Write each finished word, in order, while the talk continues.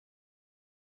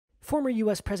Former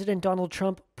U.S. President Donald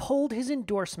Trump pulled his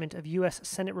endorsement of U.S.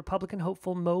 Senate Republican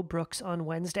hopeful Mo Brooks on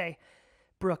Wednesday.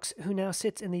 Brooks, who now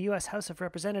sits in the U.S. House of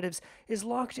Representatives, is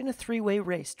locked in a three-way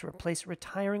race to replace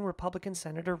retiring Republican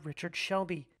Senator Richard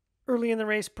Shelby. Early in the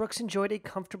race, Brooks enjoyed a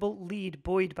comfortable lead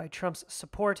buoyed by Trump's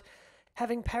support.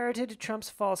 Having parroted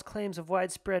Trump's false claims of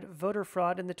widespread voter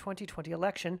fraud in the 2020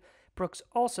 election, Brooks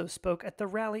also spoke at the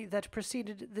rally that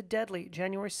preceded the deadly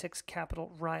January 6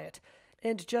 Capitol riot.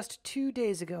 And just 2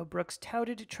 days ago, Brooks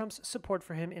touted Trump's support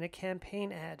for him in a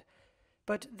campaign ad.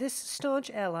 But this staunch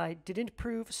ally didn't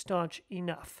prove staunch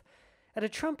enough. At a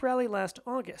Trump rally last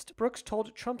August, Brooks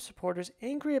told Trump supporters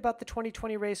angry about the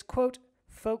 2020 race, quote,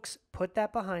 "Folks, put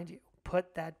that behind you.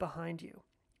 Put that behind you."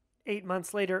 8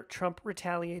 months later, Trump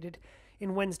retaliated.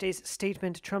 In Wednesday's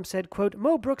statement, Trump said, quote,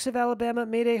 "Mo Brooks of Alabama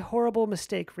made a horrible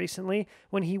mistake recently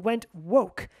when he went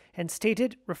woke and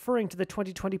stated, referring to the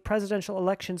 2020 presidential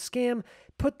election scam,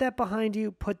 put that behind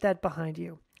you, put that behind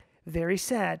you. Very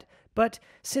sad. But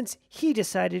since he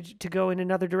decided to go in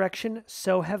another direction,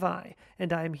 so have I,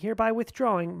 and I am hereby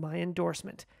withdrawing my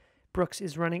endorsement." Brooks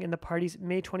is running in the party's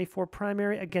May 24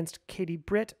 primary against Katie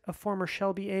Britt, a former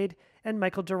Shelby aide, and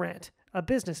Michael Durant, a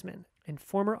businessman and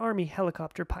former Army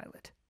helicopter pilot.